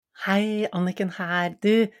Hei, Anniken her.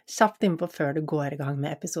 Du, kjapt innpå før du går i gang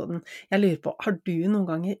med episoden. Jeg lurer på, har du noen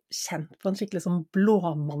ganger kjent på en skikkelig sånn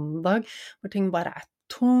blåmandag, hvor ting bare er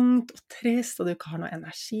tungt og trist, og du ikke har noe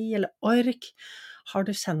energi eller ork? Har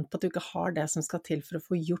du kjent på at du ikke har det som skal til for å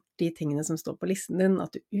få gjort de tingene som står på listen din,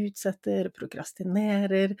 at du utsetter,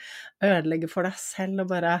 prokrastinerer, ødelegger for deg selv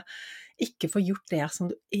og bare ikke får gjort det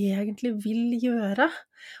som du egentlig vil gjøre?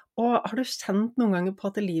 Og har du kjent noen ganger på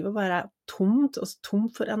at livet bare er tomt, altså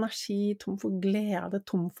tomt for energi, tomt for glede,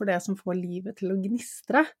 tomt for det som får livet til å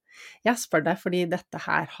gnistre? Jeg spør deg fordi dette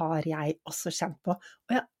her har jeg også kjent på,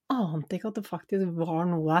 og jeg ante ikke at det faktisk var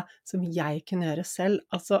noe som jeg kunne gjøre selv.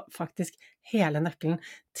 Altså faktisk hele nøkkelen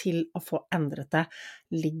til å få endret det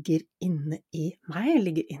ligger inne i meg,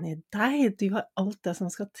 ligger inne i deg. Du har alt det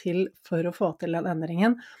som skal til for å få til den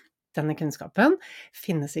endringen. Denne kunnskapen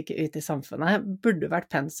finnes ikke ute i samfunnet. Burde vært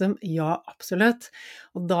pensum? Ja, absolutt.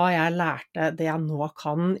 Og da jeg lærte det jeg nå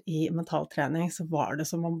kan i mentaltrening, så var det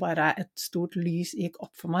som om bare et stort lys gikk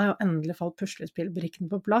opp for meg, og endelig falt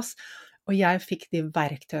puslespillbrikkene på plass. Og jeg fikk de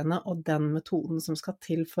verktøyene og den metoden som skal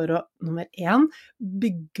til for å, nummer 1,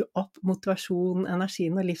 bygge opp motivasjonen,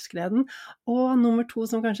 energien og livsgleden. Og nummer 2,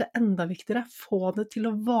 som kanskje er enda viktigere, få det til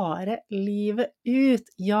å vare livet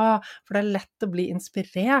ut. Ja, for det er lett å bli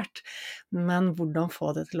inspirert, men hvordan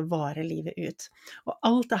få det til å vare livet ut? Og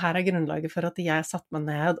alt det her er grunnlaget for at jeg satte meg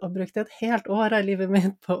ned og brukte et helt år av livet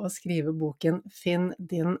mitt på å skrive boken Finn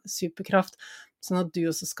din superkraft, sånn at du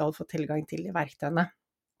også skal få tilgang til de verktøyene.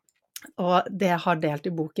 Og det jeg har delt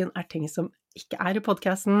i boken er ting som ikke er i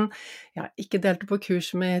podcasten, jeg har ikke delt det på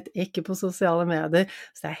kurset mitt, ikke på sosiale medier,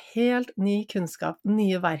 så det er helt ny kunnskap,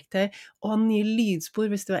 nye verktøy og nye lydspor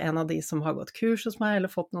hvis du er en av de som har gått kurs hos meg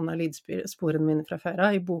eller fått noen av lydsporene mine fra før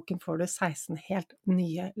av. I boken får du 16 helt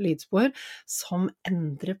nye lydspor som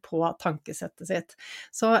endrer på tankesettet sitt.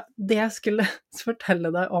 Så det jeg skulle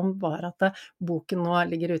fortelle deg om var at boken nå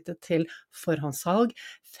ligger ute til forhåndssalg.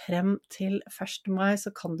 Frem til 1. mai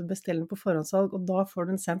så kan du bestille den på forhåndssalg, og da får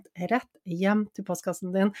du den sendt rett hjem til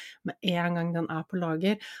postkassen din med en gang den er på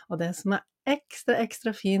lager. Og det som er ekstra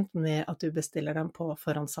fint med at du bestiller den på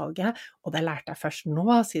forhåndssalget, og det lærte jeg først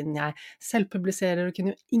nå, siden jeg selv publiserer og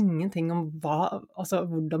kunne jo ingenting om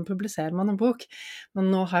hvordan publiserer man en bok. Men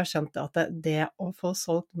nå har jeg skjønt at det å få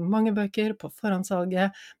solgt mange bøker på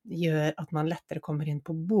forhåndssalget gjør at man lettere kommer inn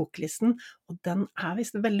på boklisten, og den er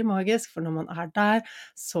visst veldig magisk, for når man er der,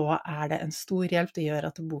 så er det en stor hjelp. Det gjør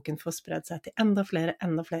at boken får spredd seg til enda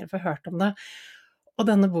flere får hørt om det. Og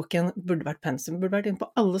denne boken burde vært pensum, burde vært inne på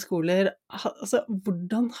alle skoler. Altså,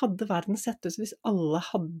 hvordan hadde verden sett ut hvis alle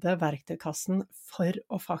hadde verktøykassen for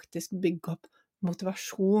å faktisk bygge opp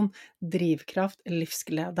motivasjon, drivkraft,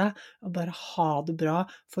 livsglede, og bare ha det bra,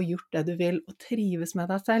 få gjort det du vil, og trives med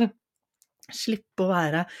deg selv? Slippe å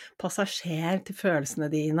være passasjer til følelsene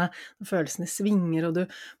dine, når følelsene svinger, og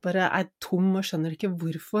du bare er tom og skjønner ikke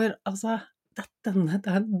hvorfor. Altså, det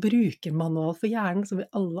er en brukermanual for hjernen som vi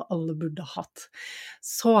alle burde ha hatt.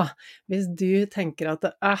 Så hvis du tenker at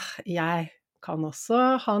jeg kan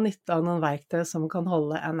også ha nytte av noen verktøy som kan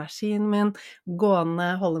holde energien min gående,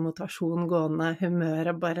 holde motivasjonen gående,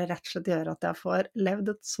 humøret bare rett og slett gjøre at jeg får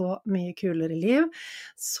levd et så mye kulere liv,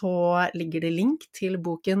 så ligger det link til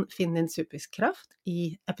boken Finn din superkraft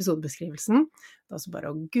i episodebeskrivelsen. Det er også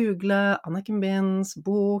bare å google Anniken Binds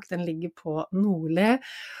bok, den ligger på Nordli.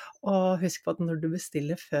 Og husk på at når du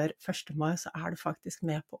bestiller før 1. mai, så er du faktisk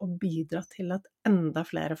med på å bidra til at enda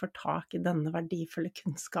flere får tak i denne verdifulle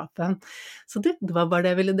kunnskapen. Så det var bare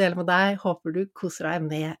det jeg ville dele med deg. Håper du koser deg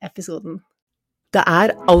med episoden. Det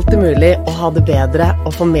er alltid mulig å ha det bedre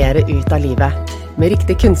og få mer ut av livet. Med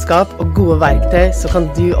riktig kunnskap og gode verktøy så kan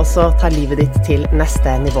du også ta livet ditt til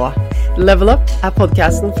neste nivå. Level Up er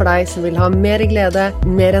podcasten for deg som vil ha mer glede,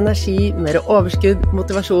 mer energi, mer overskudd,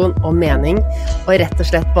 motivasjon og mening, og rett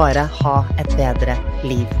og slett bare ha et bedre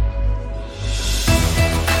liv.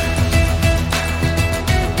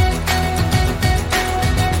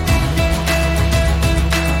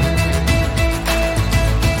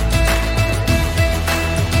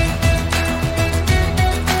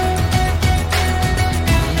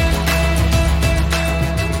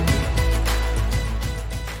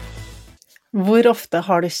 Hvor ofte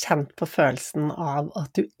har du kjent på følelsen av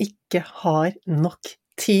at du ikke har nok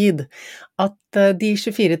tid? At de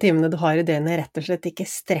 24 timene du har i døgnet rett og slett ikke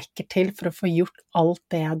strekker til for å få gjort alt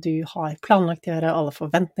det du har planlagt å gjøre, alle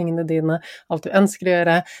forventningene dine, alt du ønsker å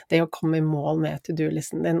gjøre, det å komme i mål med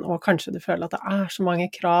to-do-listen din, og kanskje du føler at det er så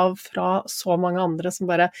mange krav fra så mange andre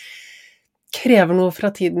som bare krever noe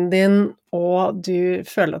fra tiden din, og du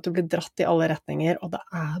føler at du blir dratt i alle retninger, og det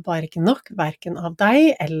er bare ikke nok, hverken av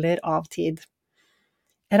deg eller av tid.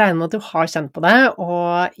 Jeg regner med at du har kjent på det,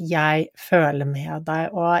 og jeg føler med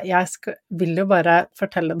deg, og jeg vil jo bare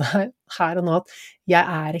fortelle deg her og nå at jeg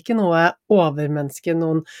er ikke noe overmenneske,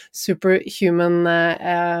 noen superhuman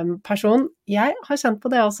person. Jeg har kjent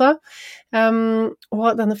på det også, og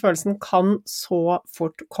denne følelsen kan så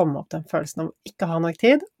fort komme opp, den følelsen av ikke ha nok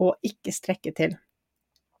tid, og ikke strekke til.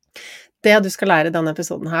 Det du skal lære i denne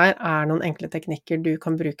episoden her noen enkle teknikker du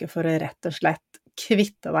kan bruke for å rett og slett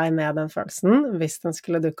kvitte deg med den følelsen, hvis den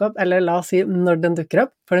skulle dukke opp, eller la oss si når den dukker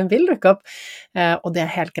opp, for den vil dukke opp, og det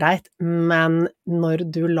helt greit, men når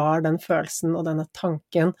du lar den følelsen og denne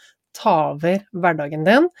tanken ta over hverdagen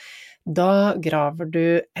din, da graver du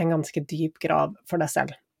en ganske dyp grav for deg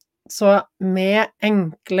selv. Så med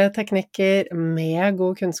enkle teknikker, med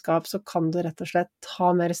god kunnskap, så kan du rett og slett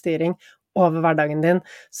ta mer styring over hverdagen din,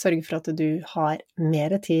 sørge for at du har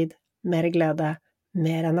mer tid, mer glede,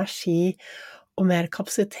 mer energi og mer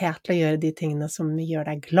kapasitet til å gjøre de tingene som gjør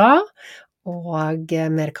deg glad, og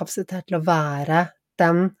mer kapasitet til å være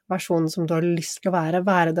den versjonen som du har lyst til å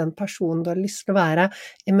være den personen du har lyst til å være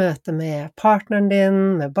i møte med partneren din,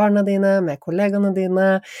 med barna dine, med kollegaene dine,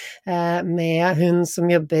 med hun som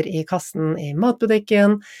jobber i kassen i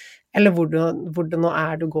matbutikken, eller hvor det nå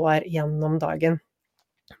du går gjennom dagen.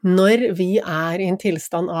 Når vi i en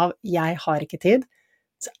tilstand av «jeg har ikke tid»,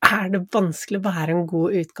 så det vanskelig å være en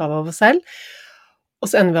god utgave av oss selv, og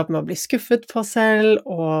så ender vi opp med å bli skuffet på oss selv,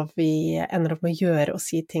 og vi ender opp med å gjøre og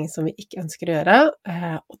si ting som vi ikke ønsker å gjøre,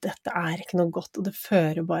 og dette ikke noe godt, og det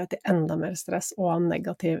fører bare til enda mer stress og en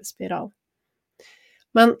negativ spiral.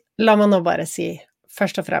 Men la meg nå bare si,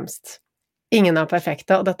 først og fremst, ingen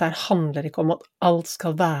perfekte, og dette handler ikke om at alt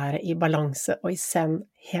skal være i balanse og i send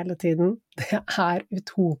hele tiden. Det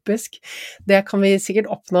utopisk. Det kan vi sikkert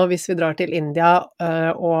oppnå hvis vi drar til India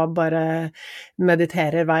og bare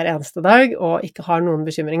mediterer hver eneste dag og ikke har noen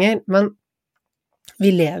bekymringer, men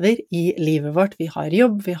vi lever i livet vårt, vi har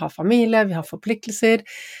jobb, vi har familie, vi har forpliktelser.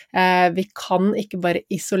 Vi kan ikke bare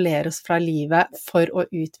isolere oss fra livet for å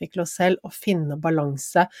utvikle oss selv og finne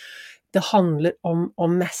balanse. Det handler om å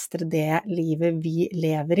mestre det livet vi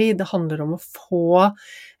lever i. Det handler om å få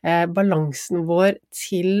balansen vår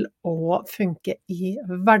til å funke i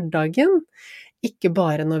hverdagen. Ikke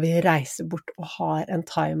bare når vi reiser bort og har en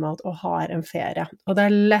timeout og har en ferie. Og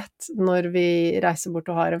det lett når vi reiser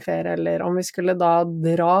bort og har en ferie, eller om vi skulle da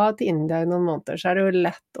dra til India i noen måneder, så det jo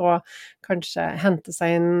lett å kanskje hente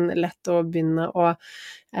seg inn, lett å begynne å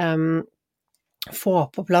få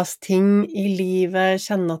på plass ting i livet,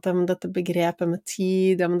 kjenne at dette begrepet med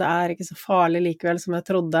tid, men det ikke så farlig likevel som jeg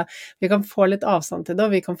trodde. Vi kan få litt avstand til det,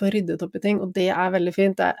 og vi kan få ryddet opp i ting, og det veldig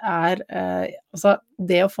fint. Det altså,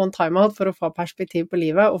 det å få en timeout for å få perspektiv på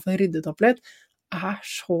livet og få ryddet opp litt,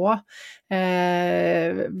 så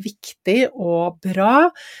viktig og bra,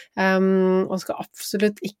 og skal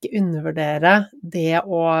absolutt ikke undervurdere det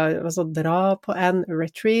å dra på en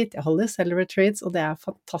retreat. Jeg holder selv retreats, og det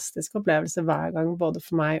fantastisk opplevelse hver gang, både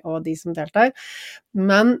for meg og de som deltar.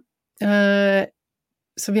 Men,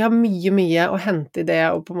 så vi har mye å hente i det,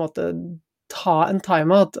 og på en måte ta en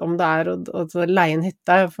timeout, om det å leie en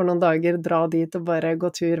hytte for noen dager, dra dit og bare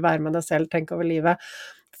gå tur, være med deg selv, tenke over livet,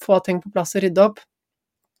 få ting på plass og rydde opp.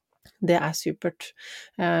 Det supert,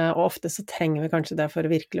 og ofte så trenger vi kanskje det for å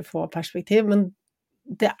virkelig få perspektiv, men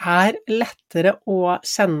det lettere å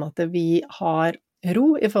kjenne at vi har ro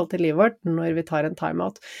i forhold til livet vårt når vi tar en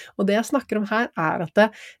timeout. Og det jeg snakker om her at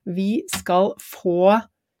vi skal få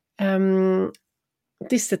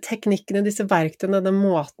disse teknikkene, disse verktøyene, den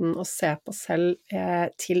måten å se på selv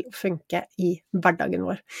til å funke i hverdagen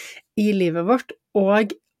vår, i livet vårt,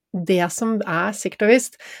 og det som sikkert og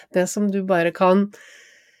visst, det som du bare kan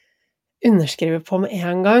underskrive på med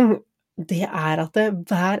en gang, det at det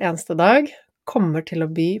hver eneste dag kommer til å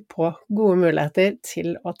by på gode muligheter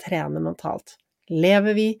til å trene mentalt.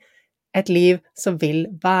 Lever vi et liv så vil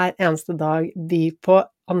hver eneste dag by på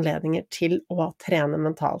anledninger til å trene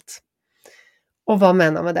mentalt. Og hva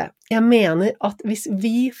mener jeg med det? Jeg mener at hvis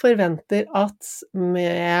vi forventer at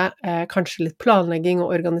med kanskje litt planlegging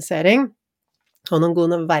og organisering, og noen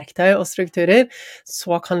gode verktøy og strukturer,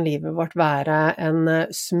 så kan livet vårt være en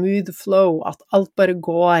smooth flow, at alt bare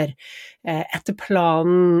går etter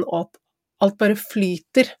planen, og at alt bare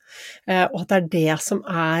flyter, og at det det som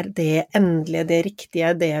det endelige, det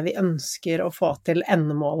riktige, det vi ønsker å få til.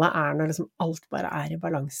 Endemålet når liksom alt bare i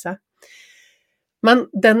balanse. Men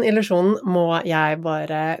den illusjonen må jeg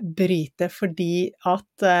bare bryte, fordi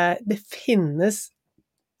at det finnes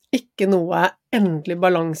ikke noe endelig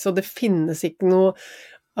balanse, og det finnes ikke noe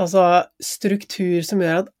struktur som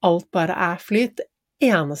gjør at alt bare flyt. Det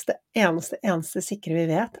eneste sikre vi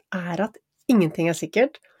vet at ingenting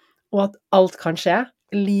sikkert, og at alt kan skje,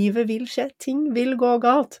 Livet vil skje, ting vil gå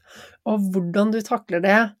galt, og hvordan du takler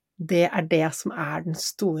det, det det som den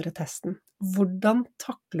store testen. Hvordan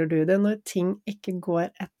takler du det når ting ikke går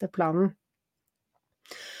etter planen?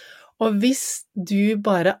 Og hvis du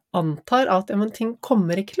bare antar at ja, men ting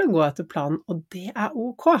kommer ikke til å gå etter planen, og det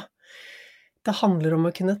ok. Det handler om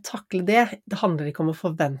å kunne takle det. Det handler ikke om å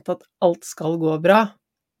forvente at alt skal gå bra.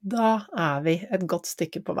 Da vi et godt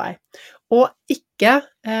stykke på vei. Og ikke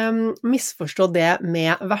misforstå det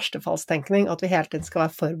med verstefallstenkning, at vi hele tiden skal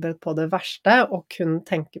være forberedt på det verste, og kun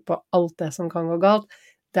tenke på alt det som kan gå galt.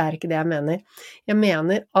 Det ikke det jeg mener. Jeg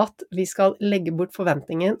mener at vi skal legge bort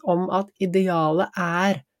forventningen om at idealet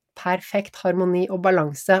perfekt harmoni og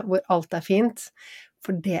balanse, hvor alt fint,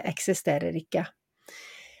 for det eksisterer ikke.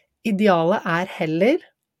 Idealet heller,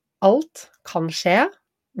 alt kan skje,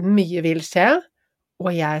 mye vil skje,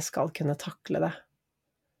 og jeg skal kunne takle det.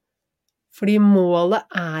 Fordi målet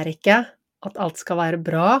ikke at alt skal være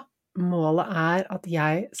bra, målet at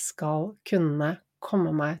jeg skal kunne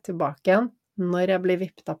komme meg tilbake igjen når jeg blir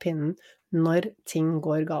vippet av pinnen, når ting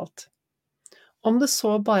går galt. Om det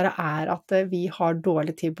så bare at vi har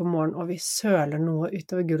dårlig tid på morgenen, og vi søler noe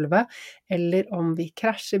utover gulvet, eller om vi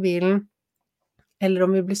krasjer bilen, eller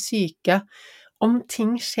om vi blir syke. Om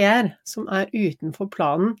ting skjer som utenfor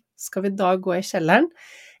planen, skal vi da gå i kjelleren,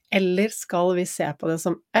 eller skal vi se på det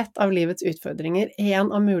som et av livets utfordringer,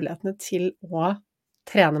 en av mulighetene til å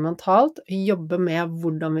trene mentalt, jobbe med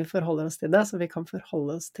hvordan vi forholder oss til det, så vi kan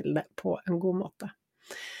forholde oss til det på en god måte.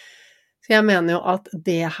 Så jeg mener jo at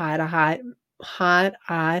det her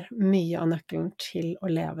mye av nøkkelen til å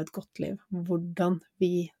leve et godt liv. Hvordan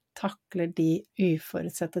vi takler de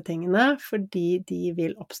uforutsette tingene, fordi de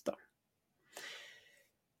vil oppstå.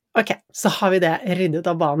 Ok, så har vi det ryddet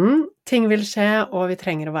av banen. Ting vil skje, og vi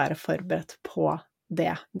trenger å være forberedt på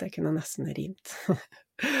det. Det kunne nesten rimt.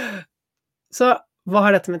 Så hva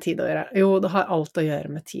har dette med tid å gjøre? Jo, det har alt å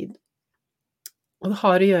gjøre med tid. Og det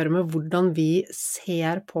har å gjøre med hvordan vi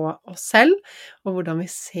ser på oss selv, og hvordan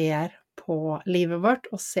vi ser på livet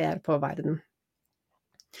vårt, og ser på verden.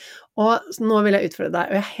 Og nå vil jeg utfordre deg,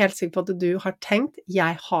 og jeg helt sikker på at du har tenkt,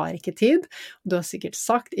 jeg har ikke tid, du har sikkert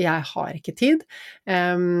sagt, jeg har ikke tid,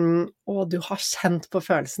 og du har kjent på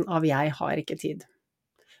følelsen av jeg har ikke tid.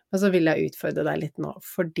 Og så vil jeg utfordre deg litt nå,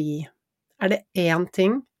 fordi det en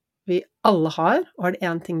ting vi alle har, og det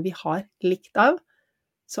en ting vi har likt av,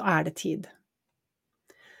 så det tid.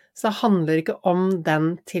 Så det handler ikke om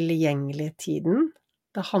den tilgjengelige tiden,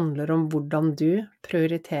 det handler om hvordan du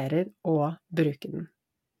prioriterer å bruke den.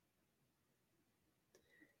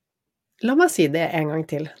 La meg si det en gang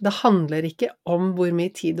til. Det handler ikke om hvor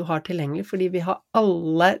mye tid du har tilgjengelig, fordi vi har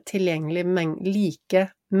alle like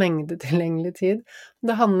mengde tilgjengelig tid.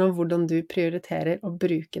 Det handler om hvordan du prioriterer å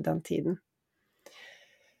bruke den tiden.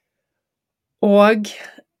 Og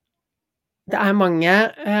det mange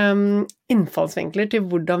innfallsvinkler til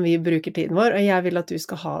hvordan vi bruker tiden vår, og jeg vil at du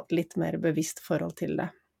skal ha et litt mer bevisst forhold til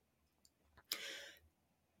det.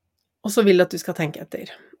 Og så vil jeg at du skal tenke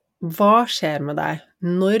etter. Hva skjer med deg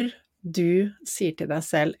når du sier til deg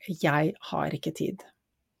selv, jeg har ikke tid?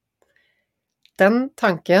 Den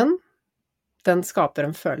tanken, den skaper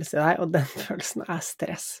en følelse i deg, og den følelsen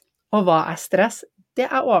stress. Og hva stress? Det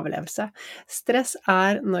overlevelse. Stress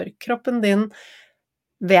når kroppen din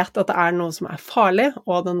vet at det noe som farlig,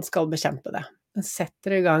 og den skal bekjempe det. Den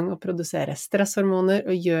setter i gang å produsere stresshormoner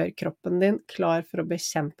og gjør kroppen din klar for å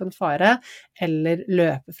bekjempe en fare, eller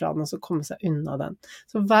løpe fra den og så komme seg unna den.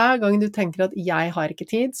 Så hver gang du tenker at jeg har ikke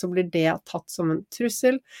tid, så blir det tatt som en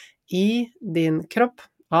trussel i din kropp,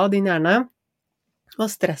 av din hjerne, og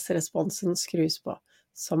stressresponsen skrus på,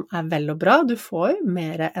 som vel og bra. Du får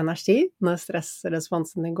mer energi når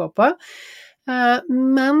stressresponsen din går på,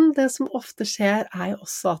 men det som ofte skjer jo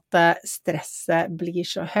også at stresset blir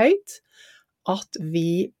så høyt, at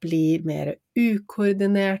vi blir mer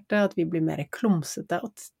ukoordinerte, at vi blir mer klumsete,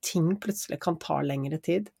 og at ting plutselig kan ta lengre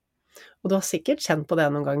tid. Og du har sikkert kjent på det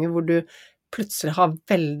noen ganger, hvor du plutselig har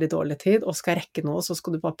veldig dårlig tid, og skal rekke noe, og så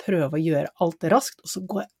skal du bare prøve å gjøre alt raskt, og så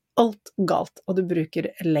går alt galt, og du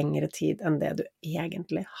bruker lengre tid enn det du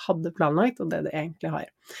egentlig hadde planlagt, og det du egentlig har.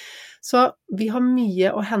 Så vi har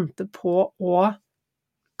mye å hente på å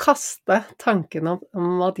kaste tanken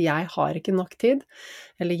om at jeg har ikke nok tid,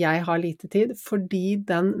 eller jeg har lite tid, fordi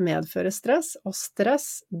den medfører stress, og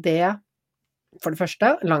stress, det, for det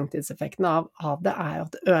første, langtidseffekten av det at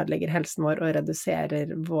det ødelegger helsen vår og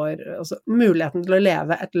reduserer muligheten til å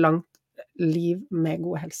leve et langt liv med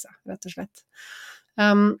god helse, rett og slett.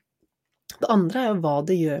 Det andre jo hva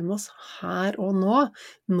det gjør med oss her og nå.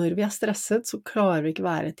 Når vi stresset, så klarer vi ikke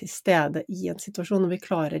være til stede i en situasjon, og vi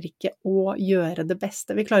klarer ikke å gjøre det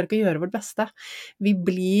beste. Vi klarer ikke å gjøre vårt beste.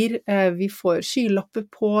 Vi får skylapper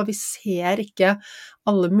på, vi ser ikke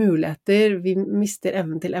alle muligheter, vi mister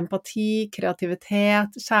evnen til empati,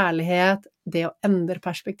 kreativitet, kjærlighet, det å endre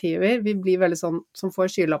perspektiver. Vi blir veldig sånn som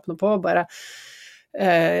får skylappene på, og bare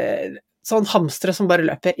sånn hamstere som bare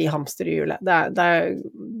løper i hamsterhjulet. Det er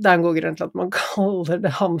en god grunn til at man kaller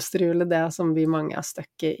det hamsterhjulet, det som vi mange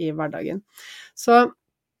stuck i hverdagen. Så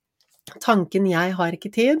tanken «jeg har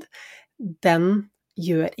ikke tid», den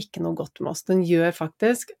gjør ikke noe godt med oss. Den gjør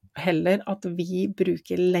faktisk heller at vi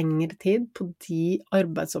bruker lengre tid på de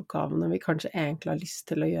arbeidsoppgavene vi kanskje egentlig har lyst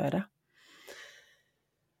til å gjøre.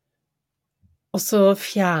 Og så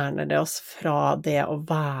fjerner det oss fra det å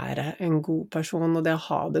være en god person, og det å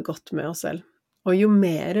ha det godt med oss selv. Og jo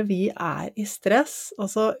mer vi i stress,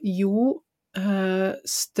 altså jo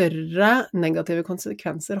større negative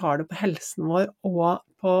konsekvenser har det på helsen vår, og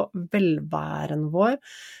på velværen vår,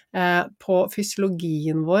 på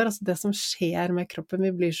fysiologien vår, altså det som skjer med kroppen.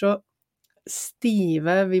 Vi blir så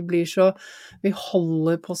stive, vi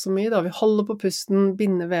holder på så mye, da. Vi holder på pusten,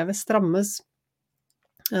 bindevevet strammes,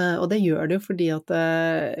 og det gjør det jo fordi at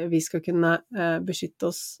vi skal kunne beskytte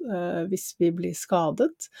oss hvis vi blir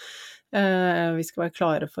skadet. Vi skal være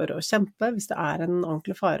klare for å kjempe hvis det en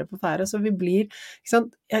ordentlig fare på ferde. Så vi blir, ikke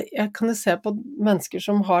sant? Jeg kan jo se på mennesker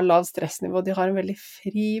som har lav stressnivå, de har en veldig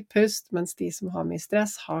fri pust, mens de som har mye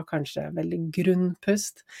stress har kanskje veldig grunn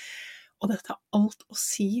pust. Og dette har alt å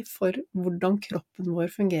si for hvordan kroppen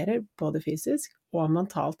vår fungerer, både fysisk og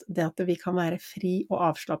mentalt. Det at vi kan være fri og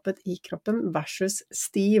avslappet i kroppen versus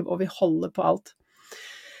stiv, og vi holder på alt.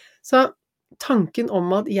 Så tanken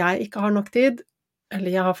om at jeg ikke har nok tid,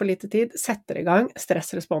 eller jeg har for lite tid, setter i gang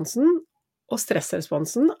stressresponsen, og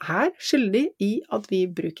stressresponsen skyldig i at vi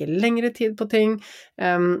bruker lengre tid på ting,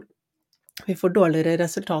 vi får dårligere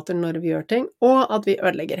resultater når vi gjør ting, og at vi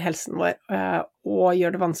ødelegger helsen vår, og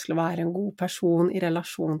gjør det vanskelig å være en god person i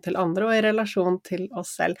relasjon til andre, og i relasjon til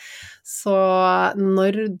oss selv. Så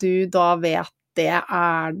når du da vet det,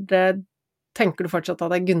 tenker du fortsatt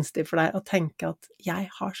at det gunstig for deg å tenke at jeg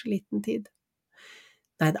har så liten tid?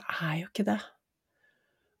 Nei, det jo ikke det.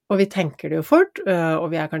 Og vi tenker det jo fort, og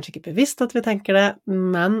vi kanskje ikke bevisst at vi tenker det,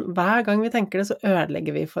 men hver gang vi tenker det, så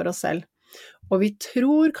ødelegger vi for oss selv. Og vi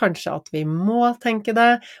tror kanskje at vi må tenke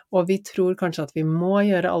det, og vi tror kanskje at vi må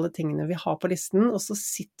gjøre alle tingene vi har på listen, og så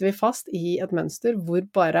sitter vi fast i et mønster hvor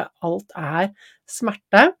bare alt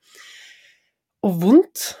smerte og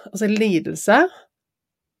vondt, altså lidelse,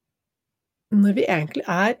 når vi egentlig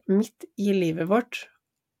midt i livet vårt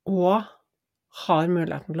og har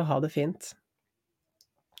muligheten til å ha det fint.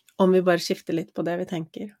 Om vi bare skifter litt på det vi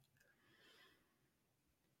tenker.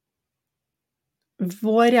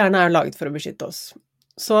 Vår hjerne laget for å beskytte oss.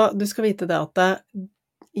 Så du skal vite det at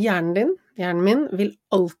hjernen min, vil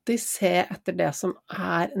alltid se etter det som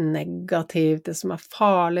negativt, det som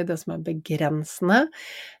farlig, det som begrensende,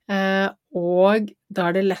 og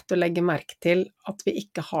da det lett å legge merke til at vi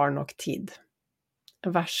ikke har nok tid.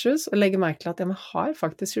 Versus å legge merke til at jeg har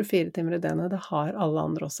faktisk 24 timer i døgnet, det har alle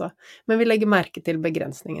andre også. Men vi legger merke til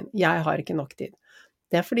begrensningen. Jeg har ikke nok tid.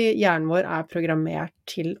 Det fordi hjernen vår programmert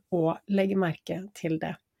til å legge merke til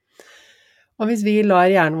det. Og hvis vi lar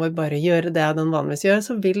hjernen vår bare gjøre det den vanligvis gjør,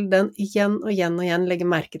 så vil den igjen og igjen og igjen legge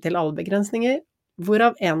merke til alle begrensninger,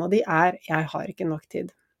 hvorav en av de jeg har ikke nok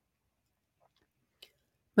tid.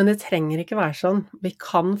 Men det trenger ikke være sånn. Vi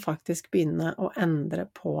kan faktisk begynne å endre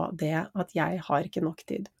på det at jeg har ikke nok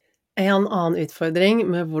tid. En annen utfordring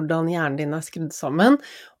med hvordan hjernen din skrudd sammen,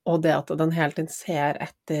 og det at den hele tiden ser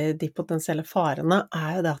etter de potensielle farene,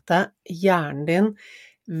 jo det at hjernen din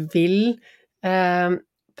vil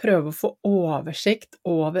prøve å få oversikt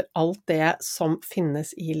over alt det som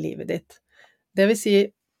finnes i livet ditt. Det vil si,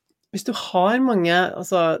 hvis du har mange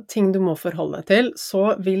ting du må forholde deg til,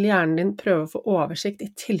 så vil hjernen din prøve å få oversikt i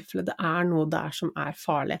tilfelle det noe der som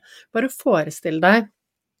farlig. Bare forestill deg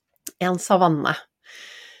en savanne,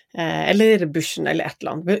 eller bushen, eller et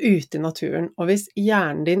eller annet. Vi ute i naturen, og hvis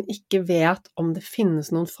hjernen din ikke vet om det finnes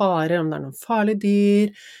noen farer, om det noen farlige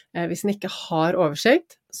dyr, hvis den ikke har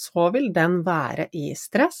oversikt, så vil den være i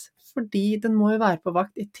stress, fordi den må jo være på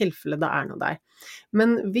vakt i tilfelle det noe der.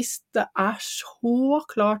 Men hvis det så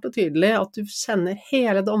klart og tydelig at du kjenner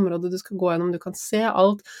hele det området du skal gå gjennom, du kan se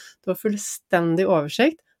alt, du har fullstendig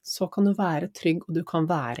oversikt, så kan du være trygg, og du kan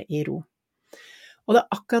være i ro. Og det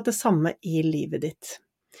akkurat det samme i livet ditt.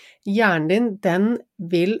 Hjernen din, den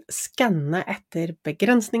vil skanne etter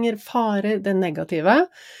begrensninger, farer, det negative,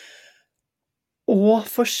 og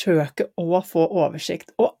forsøke å få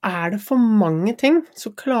oversikt. Og det for mange ting,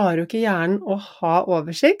 så klarer jo ikke hjernen å ha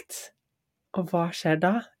oversikt. Og hva skjer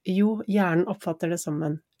da? Jo, hjernen oppfatter det som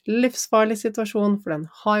en livsfarlig situasjon, for den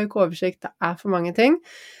har jo ikke oversikt, det for mange ting.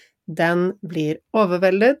 Den blir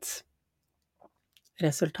overveldet.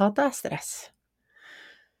 Resultatet stress.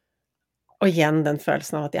 Og igjen den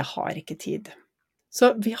følelsen av at jeg har ikke tid.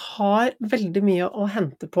 Så vi har veldig mye å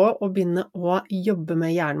hente på å begynne å jobbe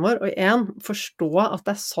med hjernen vår, og forstå at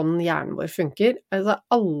det sånn hjernen vår funker. Altså,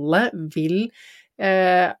 alle vil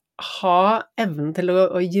ha evnen til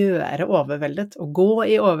å gjøre overveldet, å gå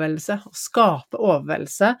i overveldelse, å skape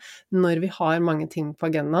overveldelse når vi har mange ting på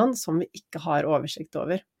agendaen som vi ikke har oversikt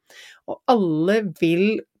over. Og alle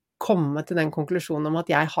vil komme til den konklusjonen om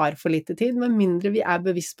at jeg har for lite tid, med mindre vi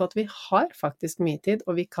bevisst på at vi har faktisk mye tid,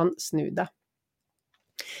 og vi kan snu det.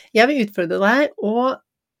 Jeg vil utfordre deg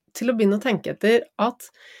til å begynne å tenke etter at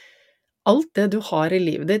alt det du har i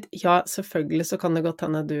livet ditt, ja, selvfølgelig så kan det godt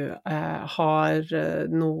hende du har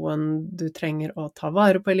noen du trenger å ta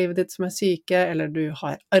vare på i livet ditt som syke, eller du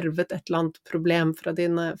har arvet et eller annet problem fra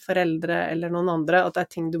dine foreldre eller noen andre, at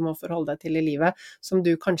det ting du må forholde deg til i livet som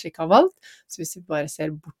du kanskje ikke har valgt. Så hvis vi bare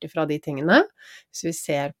ser bort ifra de tingene, hvis vi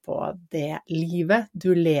ser på det livet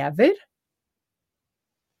du lever,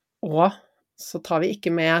 og så tar vi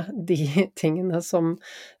ikke med de tingene som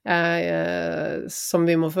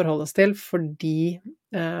vi må forholde oss til, fordi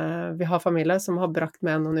vi har familie som har brakt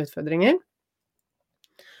med noen utfordringer.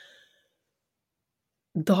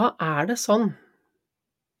 Da det sånn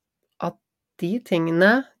at de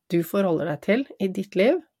tingene du forholder deg til i ditt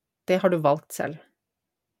liv, det har du valgt selv.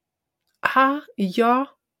 Ja,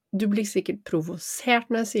 du blir sikkert provosert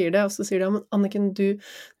når jeg sier det, og så sier du, ja, men Anniken, du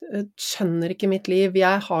skjønner ikke mitt liv,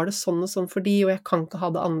 jeg har det sånn og sånn fordi, og jeg kan ikke ha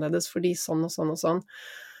det annerledes fordi sånn og sånn og sånn.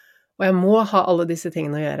 Og jeg må ha alle disse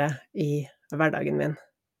tingene å gjøre i hverdagen min.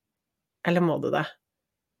 Eller må du det?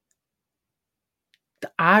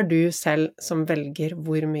 Det du selv som velger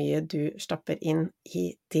hvor mye du stapper inn i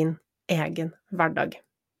din egen hverdag.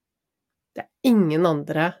 Det ingen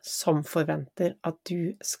andre som forventer at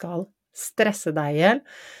du skal stresse deg ihjel.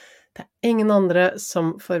 Det ingen andre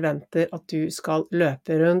som forventer at du skal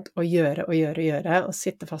løpe rundt og gjøre og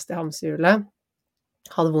sitte fast i hamsterhjulet,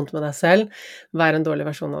 ha det vondt med deg selv, være en dårlig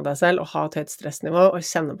versjon av deg selv og ha et høyt stressnivå og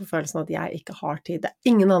kjenne på følelsen at jeg ikke har tid.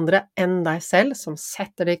 Det ingen andre enn deg selv som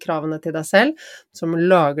setter de kravene til deg selv, som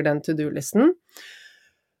lager den to-do-listen,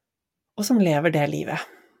 og som lever det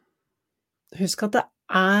livet. Husk at det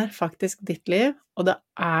faktisk ditt liv, og det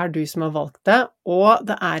du som har valgt det, og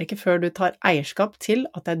det ikke før du tar eierskap til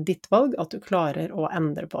at det ditt valg, at du klarer å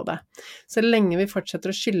endre på det. Så lenge vi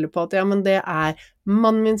fortsetter å skylde på at ja, men det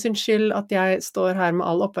mannen min sin skyld at jeg står her med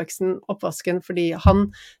all oppvasken fordi han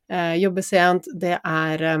jobber sent, det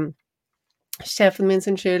sjefen min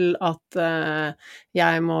sin skyld at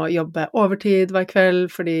jeg må jobbe overtid hver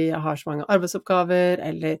kveld fordi jeg har så mange arbeidsoppgaver,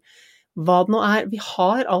 eller hva det nå vi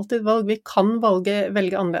har alltid valg, vi kan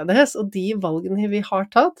velge annerledes, og de valgene vi har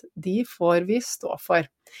tatt, de får vi stå for.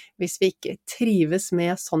 Hvis vi ikke trives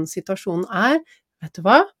med sånn situasjonen vet du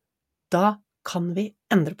hva? Da kan vi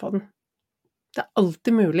endre på den. Det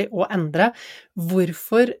alltid mulig å endre.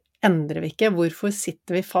 Hvorfor endrer vi ikke? Hvorfor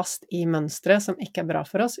sitter vi fast i mønstre som ikke bra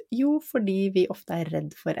for oss? Jo, fordi vi ofte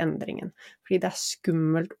redd for endringen. Fordi det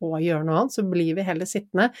skummelt å gjøre noe annet, så blir vi heller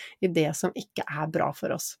sittende i det som ikke bra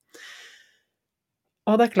for oss.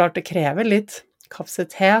 Og det klart det krever litt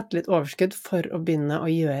kapasitet, litt overskudd for å begynne å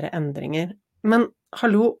gjøre endringer. Men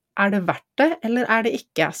hallo, det verdt det, eller det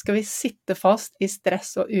ikke? Skal vi sitte fast i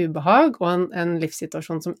stress og ubehag og en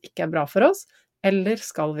livssituasjon som ikke bra for oss, eller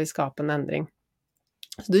skal vi skape en endring?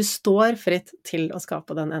 Så du står fritt til å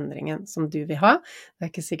skape den endringen som du vil ha. Det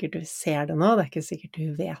ikke sikkert du ser det nå, det ikke sikkert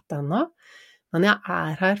du vet det ennå, men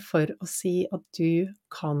jeg her for å si at du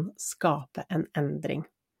kan skape en endring.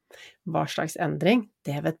 Hva slags endring?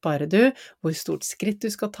 Det vet bare du. Hvor stort skritt du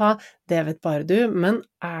skal ta, det vet bare du. Men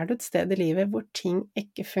du et sted i livet hvor ting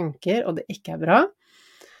ikke funker, og det ikke bra,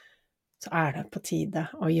 så det på tide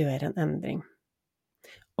å gjøre en endring.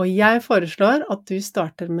 Og jeg foreslår at du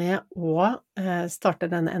starter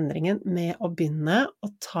denne endringen med å begynne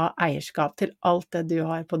å ta eierskap til alt det du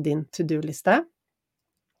har på din to-do-liste,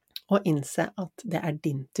 og innse at det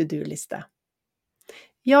din to-do-liste.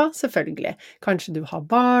 Ja, selvfølgelig. Kanskje du har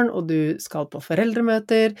barn, og du skal på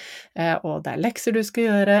foreldremøter, og det lekser du skal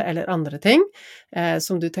gjøre, eller andre ting,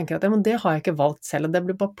 som du tenker at men det har jeg ikke valgt selv, og det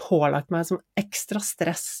blir bare pålagt meg som ekstra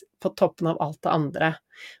stress på toppen av alt det andre.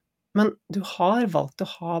 Men du har valgt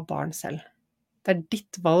å ha barn selv. Det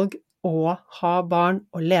ditt valg å ha barn,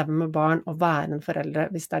 å leve med barn, og være en foreldre,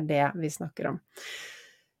 hvis det det vi snakker om.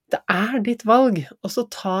 Det ditt valg, og så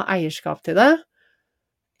ta eierskap til det,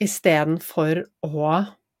 I stedet for å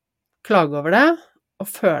klage over det, og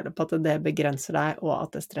føle på at det begrenser deg, og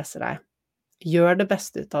at det stresser deg. Gjør det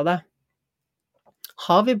beste ut av det.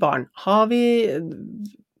 Har vi barn?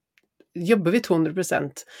 Jobber vi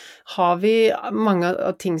 200%? Har vi mange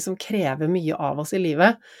av ting som krever mye av oss I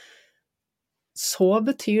livet? Så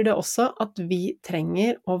betyr det også at vi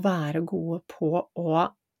trenger å være gode på å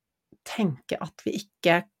tenke at vi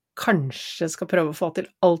ikke kanskje skal prøve å få til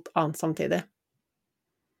alt annet samtidig.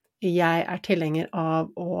 Jeg tilhenger av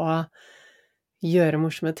å gjøre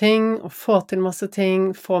morsomme ting, og få til masse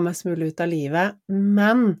ting, få mest mulig ut av livet,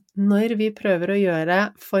 men når vi prøver å gjøre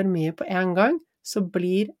for mye på en gang, så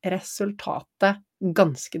blir resultatet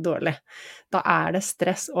ganske dårlig. Da det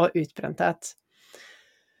stress og utbrenthet.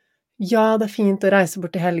 Ja, det fint å reise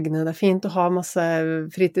bort til helgene, det fint å ha masse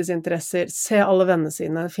fritidsinteresser, se alle vennene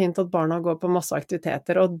sine, det fint at barna går på masse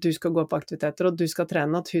aktiviteter, og du skal gå på aktiviteter, og du skal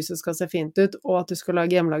trene, at huset skal se fint ut, og at du skal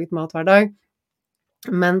lage hjemmelaget mat hver dag.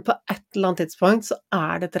 Men på et eller annet tidspunkt så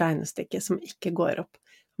det et regnestykke som ikke går opp.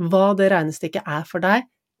 Hva det regnestykket for deg,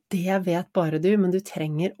 det vet bare du, men du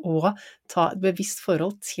trenger å ta et bevisst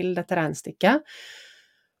forhold til dette regnestykket,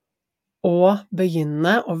 og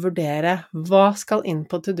begynne å vurdere hva skal inn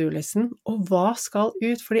på to-do-listen, og hva skal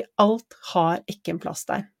ut, fordi alt har ikke en plass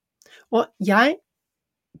der. Og jeg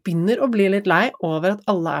begynner å bli litt lei over at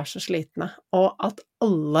alle så slitne, og at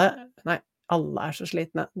alle så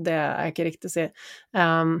slitne, det ikke riktig å si.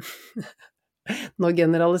 Nå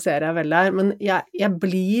generaliserer jeg veldig her, men jeg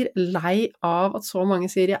blir lei av at så mange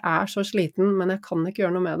sier jeg så sliten, men jeg kan ikke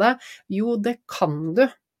gjøre noe med det. Jo, det kan du.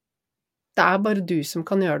 Det bare du som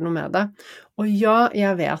kan gjøre noe med det. Og ja,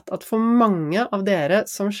 jeg vet at for mange av dere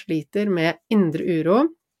som sliter med indre uro,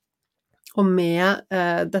 og med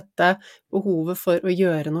dette behovet for å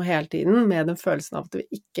gjøre noe hele tiden, med den følelsen av at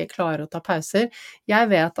du ikke klarer å ta pauser,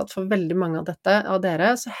 jeg vet at for veldig mange av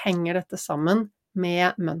dere, så henger dette sammen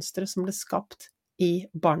med mønstre som ble skapt I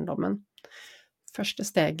barndommen. Første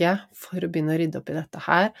steget for å begynne å rydde opp I dette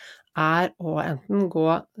her, å enten gå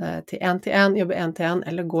til 1-1, jobbe 1-1,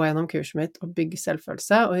 eller gå gjennom kurset mitt og bygge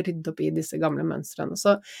selvfølelse, og rydde opp I disse gamle mønstrene.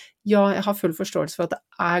 Så ja, jeg har full forståelse for at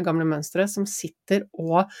det gamle mønstre som sitter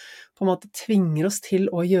og på en måte tvinger oss til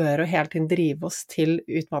å gjøre, og hele tiden drive oss til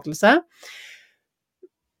utmattelse.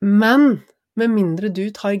 Men med mindre du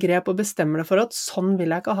tar grep og bestemmer deg for at sånn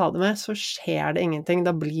vil jeg ikke ha det med, så skjer det ingenting,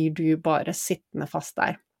 da blir du bare sittende fast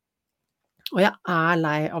der. Og jeg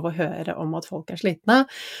lei av å høre om at folk slitne,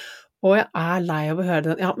 og jeg lei av å høre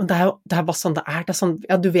det, ja, men det bare sånn det er sånn,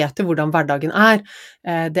 ja, du vet jo hvordan hverdagen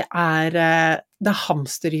det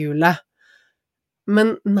hamsterhjulet.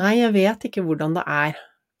 Men nei, jeg vet ikke hvordan det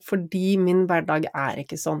fordi min hverdag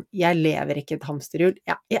ikke sånn. Jeg lever ikke et hamsterhjul.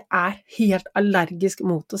 Jeg helt allergisk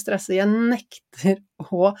mot å stresse. Jeg nekter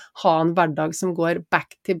å ha en hverdag som går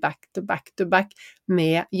back to back to back to back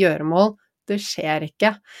med gjøremål. Det skjer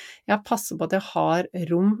ikke. Jeg passer på at jeg har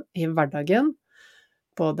rom I hverdagen,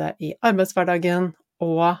 både I arbeidshverdagen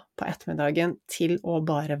og på ettermiddagen, til å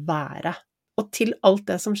bare være. Og til alt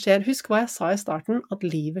det som skjer. Husk hva jeg sa I starten, at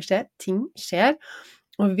livet skjer, ting skjer.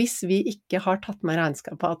 Og hvis vi ikke har tatt med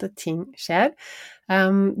regnskap på at ting skjer,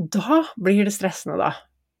 da blir det stressende da.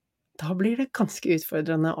 Da blir det ganske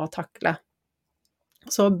utfordrende å takle.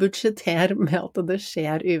 Så budsjetter med at det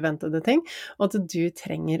skjer uventede ting, og at du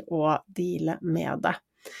trenger å deale med det.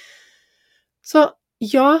 Så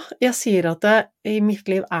ja, jeg sier at I mitt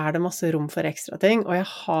liv det masse rom for ekstra ting, og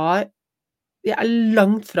jeg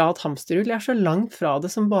langt fra et hamsterhjul, jeg så langt fra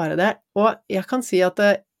det som bare det, og jeg kan si at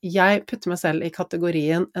jeg putter meg selv I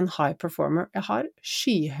kategorien en high performer. Jeg har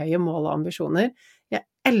skyhøye mål og ambisjoner. Jeg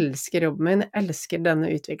elsker jobben min, jeg elsker denne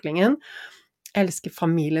utviklingen. Jeg elsker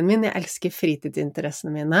familien min, jeg elsker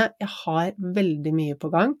fritidsinteressene mine. Jeg har veldig mye på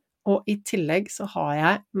gang, og I tillegg så har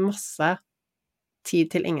jeg masse tid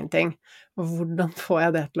til ingenting. Hvordan får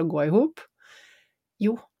jeg det til å gå I hop?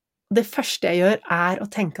 Jo, det første jeg gjør å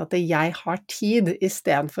tenke at jeg har tid, I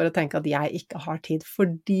stedet for å tenke at jeg ikke har tid,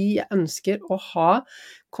 fordi jeg ønsker å ha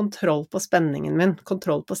kontroll på spenningen min,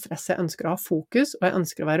 kontroll på stress, jeg ønsker å ha fokus, og jeg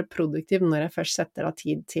ønsker å være produktiv når jeg først setter av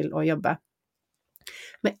tid til å jobbe.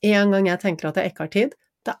 Med en gang jeg tenker at jeg ikke har tid,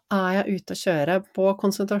 da jeg ute å kjøre på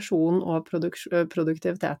konsentrasjon og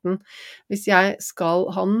produktiviteten. Hvis jeg skal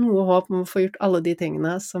ha noe håp om å få gjort alle de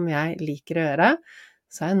tingene som jeg liker å gjøre,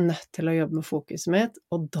 så jeg nødt til å jobbe med fokuset mitt,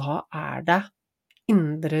 og da det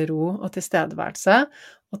indre ro og tilstedeværelse,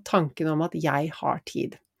 og tanken om at jeg har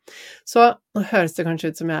tid. Så nå høres det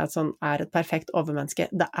kanskje ut som jeg et perfekt overmenneske.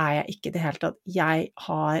 Det jeg ikke I det hele tatt. Jeg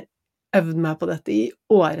har øvd meg på dette I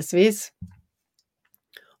årevis,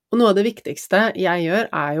 Og noe av det viktigste jeg gjør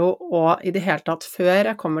jo å i det hele tatt, før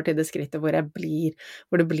jeg kommer til det skrittet hvor det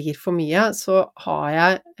blir for mye, så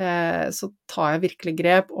tar jeg virkelig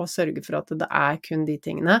grep og sørger for at det kun de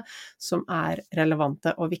tingene som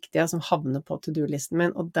relevante og viktige, som havner på to-do-listen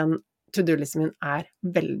min, og den to-do-listen min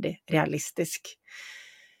veldig realistisk.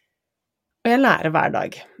 Og jeg lærer hver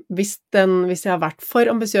dag. Hvis jeg har vært for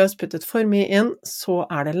ambisiøs, puttet for mye inn, så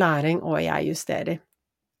det læring, og jeg justerer.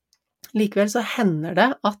 Likevel så hender det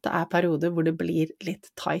at det perioder hvor det blir litt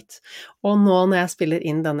tight. Og nå når jeg spiller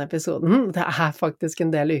inn denne episoden, det faktisk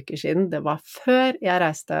en del uker siden, det var før jeg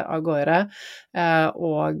reiste av gårde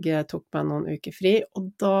og tok meg noen uker fri, og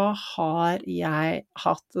da har jeg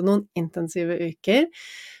hatt noen intensive uker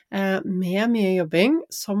med mye jobbing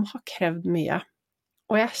som har krevd mye.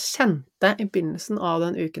 Og jeg kjente i begynnelsen av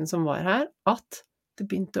den uken som var her, at det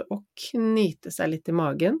begynte å knyte seg litt i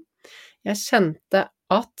magen. Jeg kjente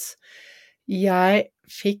at jeg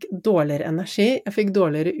fikk dårligere energi, jeg fikk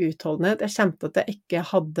dårligere utholdenhet, jeg kjente at jeg ikke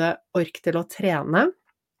hadde ork til å trene.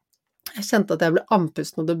 Jeg kjente at jeg ble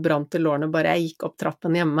andpusten og det brant i lårene bare jeg gikk opp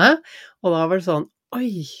trappen hjemme, og da var det sånn,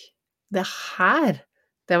 oi,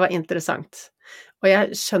 det var interessant. Og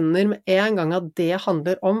jeg skjønner med en gang at det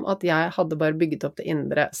handler om at jeg hadde bare bygget opp det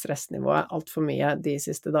indre stressnivået alt for mye de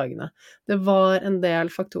siste dagene. Det var en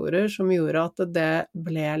del faktorer som gjorde at det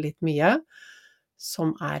ble litt mye,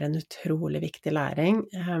 som en utrolig viktig læring,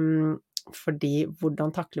 fordi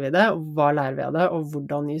hvordan takler vi det, og hva lærer vi av det, og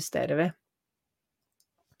hvordan justerer vi?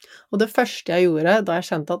 Og det første jeg gjorde da jeg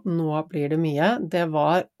kjente at nå blir det mye, det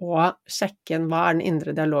var å sjekke hva den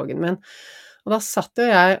indre dialogen min. Og da satt jo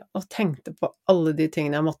jeg og tenkte på alle de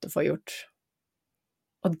tingene jeg måtte få gjort.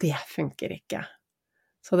 Og det funker ikke.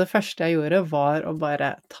 Så det første jeg gjorde var å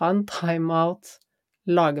bare ta en time-out,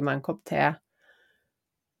 lage meg en kopp te,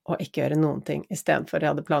 og ikke gjøre noen ting. I stedet for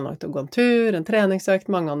jeg hadde planlagt å gå en tur, en treningsøkt,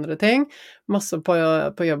 mange andre ting. Masse på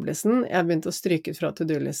jobblisten. Jeg begynte å stryke ut fra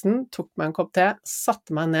to-do-listen, tok meg en kopp te,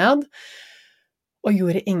 satte meg ned, og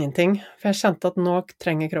gjorde ingenting. For jeg kjente at nå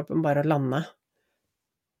trenger kroppen bare å lande.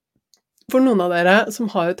 For noen av dere som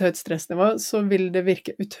har et høyt stressnivå, så vil det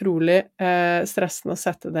virke utrolig stressende å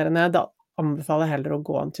sette dere ned. Da anbefaler jeg heller å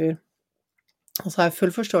gå en tur. Og så har jeg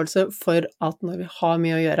full forståelse for at når vi har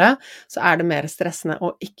mye å gjøre, så det mer stressende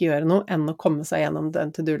å ikke gjøre noe enn å komme seg gjennom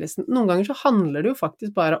den to-do-listen. Noen ganger så handler det jo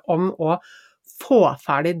faktisk bare om å få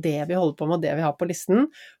ferdig det vi holder på med, og det vi har på listen,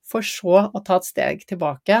 for så å ta et steg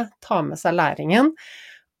tilbake, ta med seg læringen,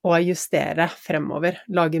 og justere fremover,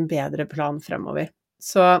 lage en bedre plan fremover.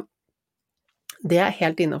 Så det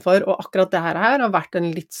helt innenfor, og akkurat det her har vært en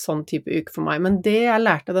litt sånn type uke for meg. Men det jeg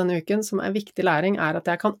lærte denne uken som viktig læring, at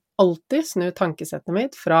jeg kan alltid snu tankesettet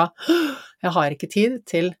mitt fra «jeg har ikke tid»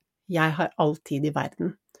 til «jeg har all tid i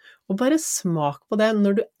verden». Og bare smak på det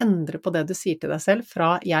når du endrer på det du sier til deg selv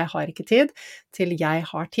fra «jeg har ikke tid» til «jeg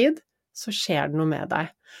har tid», så skjer det noe med deg.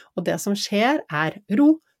 Og det som skjer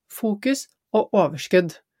ro, fokus og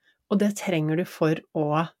overskudd. Og det trenger du for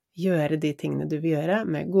å gjøre de tingene du vil gjøre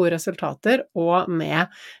med gode resultater og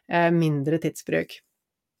med mindre tidsbruk.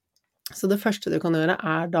 Så det første du kan gjøre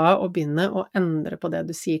da å begynne å endre på det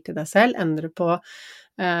du sier til deg selv, endre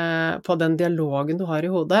på den dialogen du har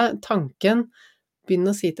i hodet, tanken,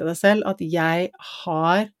 begynne å si til deg selv at jeg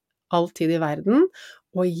har all tid i verden,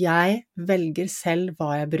 og jeg velger selv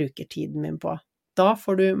hva jeg bruker tiden min på. Da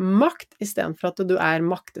får du makt i stedet for at du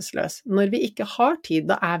maktesløs. Når vi ikke har tid,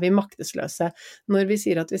 da vi maktesløse. Når vi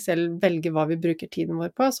sier at vi selv velger hva vi bruker tiden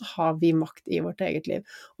vår på, så har vi makt i vårt eget liv.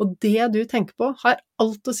 Og det du tenker på har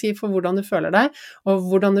alt å si for hvordan du føler deg, og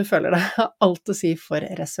hvordan du føler deg har alt å si for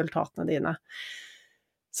resultatene dine.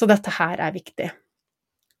 Så dette her viktig.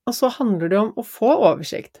 Og så handler det om å få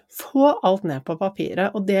oversikt, få alt ned på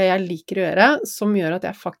papiret, og det jeg liker å gjøre, som gjør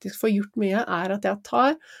at jeg faktisk får gjort mye, at jeg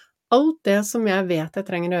tar alt det som jeg vet jeg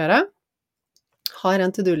trenger å gjøre, har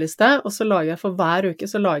en to-do-liste, og så lager jeg for hver uke,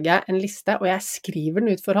 så lager jeg en liste, og jeg skriver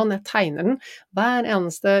den ut for hånd, jeg tegner den hver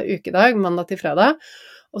eneste ukedag, mandag til fredag,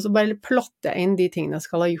 og så bare plotter jeg inn de tingene jeg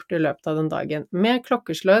skal ha gjort i løpet av den dagen, med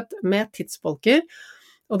klokkesløt, med tidsbolker,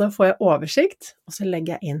 og da får jeg oversikt, og så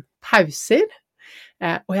legger jeg inn pauser,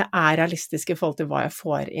 og jeg realistisk i forhold til hva jeg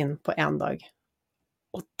får inn på en dag.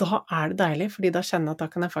 Og da det deilig, fordi da kjenner jeg at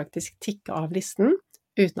da kan jeg faktisk tikke av listen,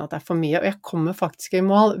 uten at det for mye, og jeg kommer faktisk i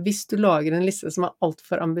mål. Hvis du lager en liste som alt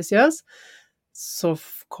for ambisiøs, så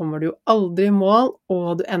kommer du jo aldri i mål,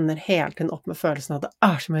 og du ender hele tiden opp med følelsen at det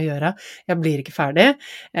så mye å gjøre, jeg blir ikke ferdig,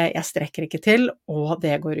 jeg strekker ikke til, og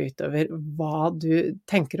det går utover hva du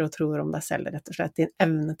tenker og tror om deg selv, rett og slett. Din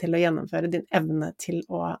evne til å gjennomføre, din evne til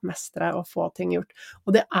å mestre og få ting gjort.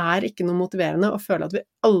 Og det ikke noe motiverende å føle at vi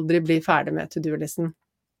aldri blir ferdig med to-do-listen.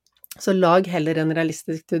 Så lag heller en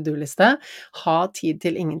realistisk to-do-liste, ha tid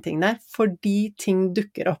til ingenting der, fordi ting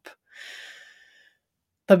dukker opp.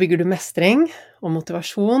 Da bygger du mestring og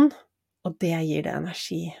motivasjon, og det gir deg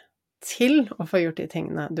energi til å få gjort de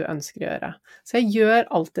tingene du ønsker å gjøre. Så jeg gjør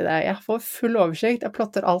alltid det. Jeg får full oversikt, jeg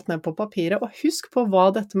plotter alt ned på papiret, og husk på hva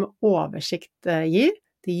dette med oversikt gir.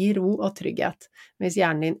 Det gir ro og trygghet. Hvis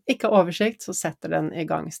hjernen din ikke har oversikt, så setter den i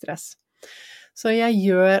gang stress. Så jeg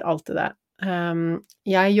gjør alltid det.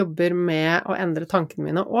 Jeg jobber med å endre tankene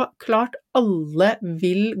mine, og klart alle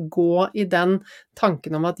vil gå i den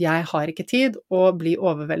tanken om at jeg har ikke tid, og bli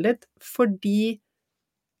overveldet, fordi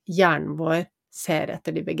hjernen vår ser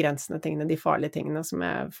etter de begrensende tingene, de farlige tingene som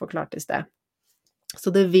jeg forklarte i sted.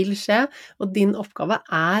 Så det vil skje, og din oppgave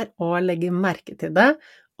er å legge merke til det,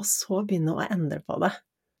 og så begynne å endre på det.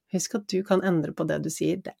 Husk at du kan endre på det du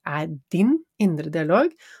sier. Det er din indre dialog,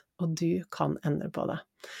 og du kan endre på det.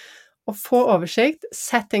 Og få oversikt,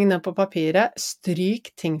 sett ting ned på papiret, stryk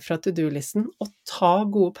ting fra to-do-listen, og ta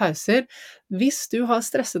gode pauser. Hvis du har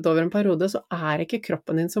stresset over en periode, så er ikke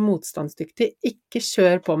kroppen din så motstandsdyktig. Ikke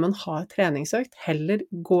kjør på, men ha et treningsøkt. Heller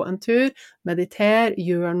gå en tur, mediter,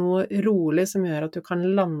 gjør noe rolig som gjør at du kan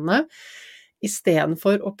lande, i stedet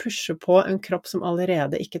for å pushe på en kropp som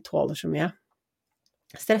allerede ikke tåler så mye.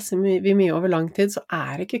 Stresser vi mye over lang tid, så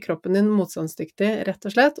er ikke kroppen din motstandsdyktig, rett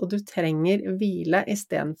og slett, og du trenger hvile i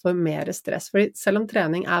stedet for mer stress. Fordi selv om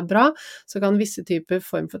trening er bra, så kan visse typer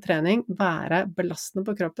form for trening være belastende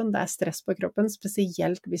på kroppen. Det er stress på kroppen,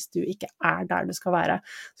 spesielt hvis du ikke er der du skal være.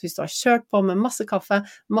 Så hvis du har kjørt på med masse kaffe,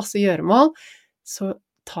 masse gjøremål, så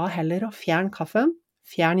ta heller og fjern kaffen,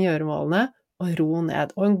 fjern gjøremålene, og ro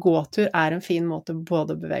ned. Og en gåtur er en fin måte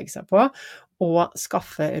både å bevege seg på, og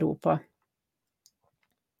skaffe ro på.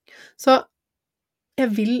 Så jeg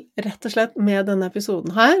vil rett og slett med denne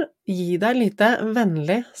episoden her gi deg lite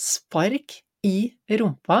vennlig spark i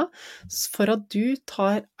rumpa for at du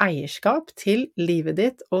tar eierskap til livet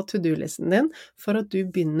ditt og to-do-listen din, for at du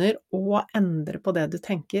begynner å endre på det du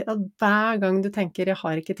tenker. At hver gang du tenker 'jeg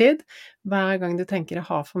har ikke tid', hver gang du tenker 'jeg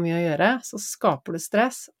har for mye å gjøre', så skaper du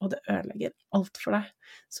stress, og det ødelegger alt for deg.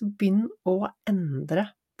 Så begynn å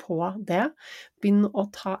endre på det. Begynn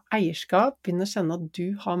å ta eierskap, begynn å kjenne at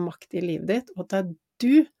du har makt i livet ditt, og at det er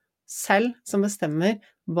du selv som bestemmer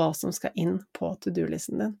hva som skal inn på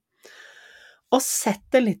to-do-listen din. Og sett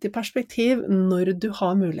det litt i perspektiv når du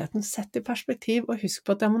har muligheten. Sett i perspektiv, og husk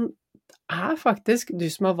på at det er faktisk du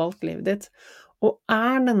som har valgt livet ditt. Og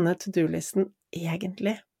er denne to-do-listen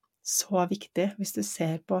egentlig så viktig hvis du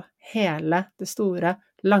ser på hele det store,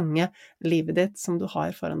 lange livet ditt som du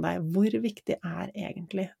har foran deg? Hvor viktig er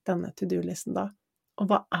egentlig denne to-do-listen da? Og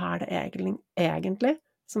hva er det egentlig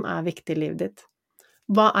som er viktig i livet ditt?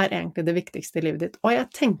 Hva er egentlig det viktigste i livet ditt? Og jeg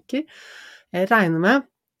regner med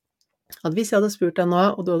at hvis jeg hadde spurt deg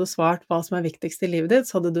nå, og du hadde svart hva som er viktigst i livet ditt,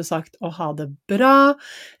 så hadde du sagt å ha det bra,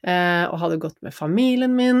 å ha det godt med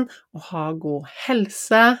familien min, å ha god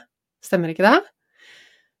helse. Stemmer ikke det?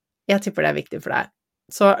 Jeg tipper det er viktig for deg.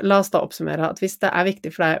 Så la oss da oppsummere at hvis det er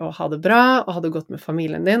viktig for deg å ha det bra, å ha det godt med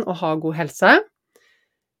familien din, og ha god helse,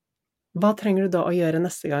 hva trenger du da å gjøre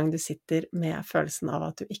neste gang du sitter med følelsen av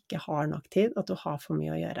at du ikke har nok tid, at du har for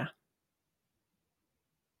mye å gjøre?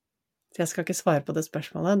 Så jeg skal ikke svare på det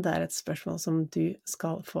spørsmålet, det er et spørsmål som du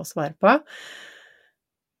skal få svare på.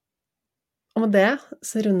 Og med det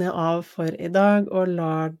så runder jeg av for i dag, og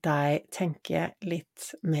lar deg tenke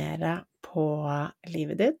litt mer på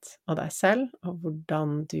livet ditt og deg selv, og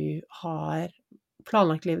hvordan du har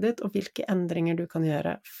planlagt livet ditt, og hvilke endringer du kan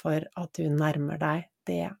gjøre for at du nærmer deg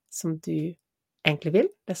det som du egentlig vil,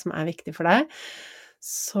 det som er viktig for deg.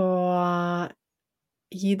 Så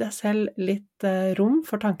gi deg selv litt rom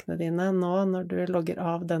for tankene dine nå når du logger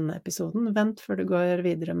av denne episoden. Vent før du går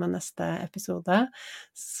videre med neste episode.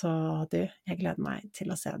 Så jeg gleder meg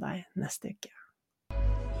til å se deg neste uke.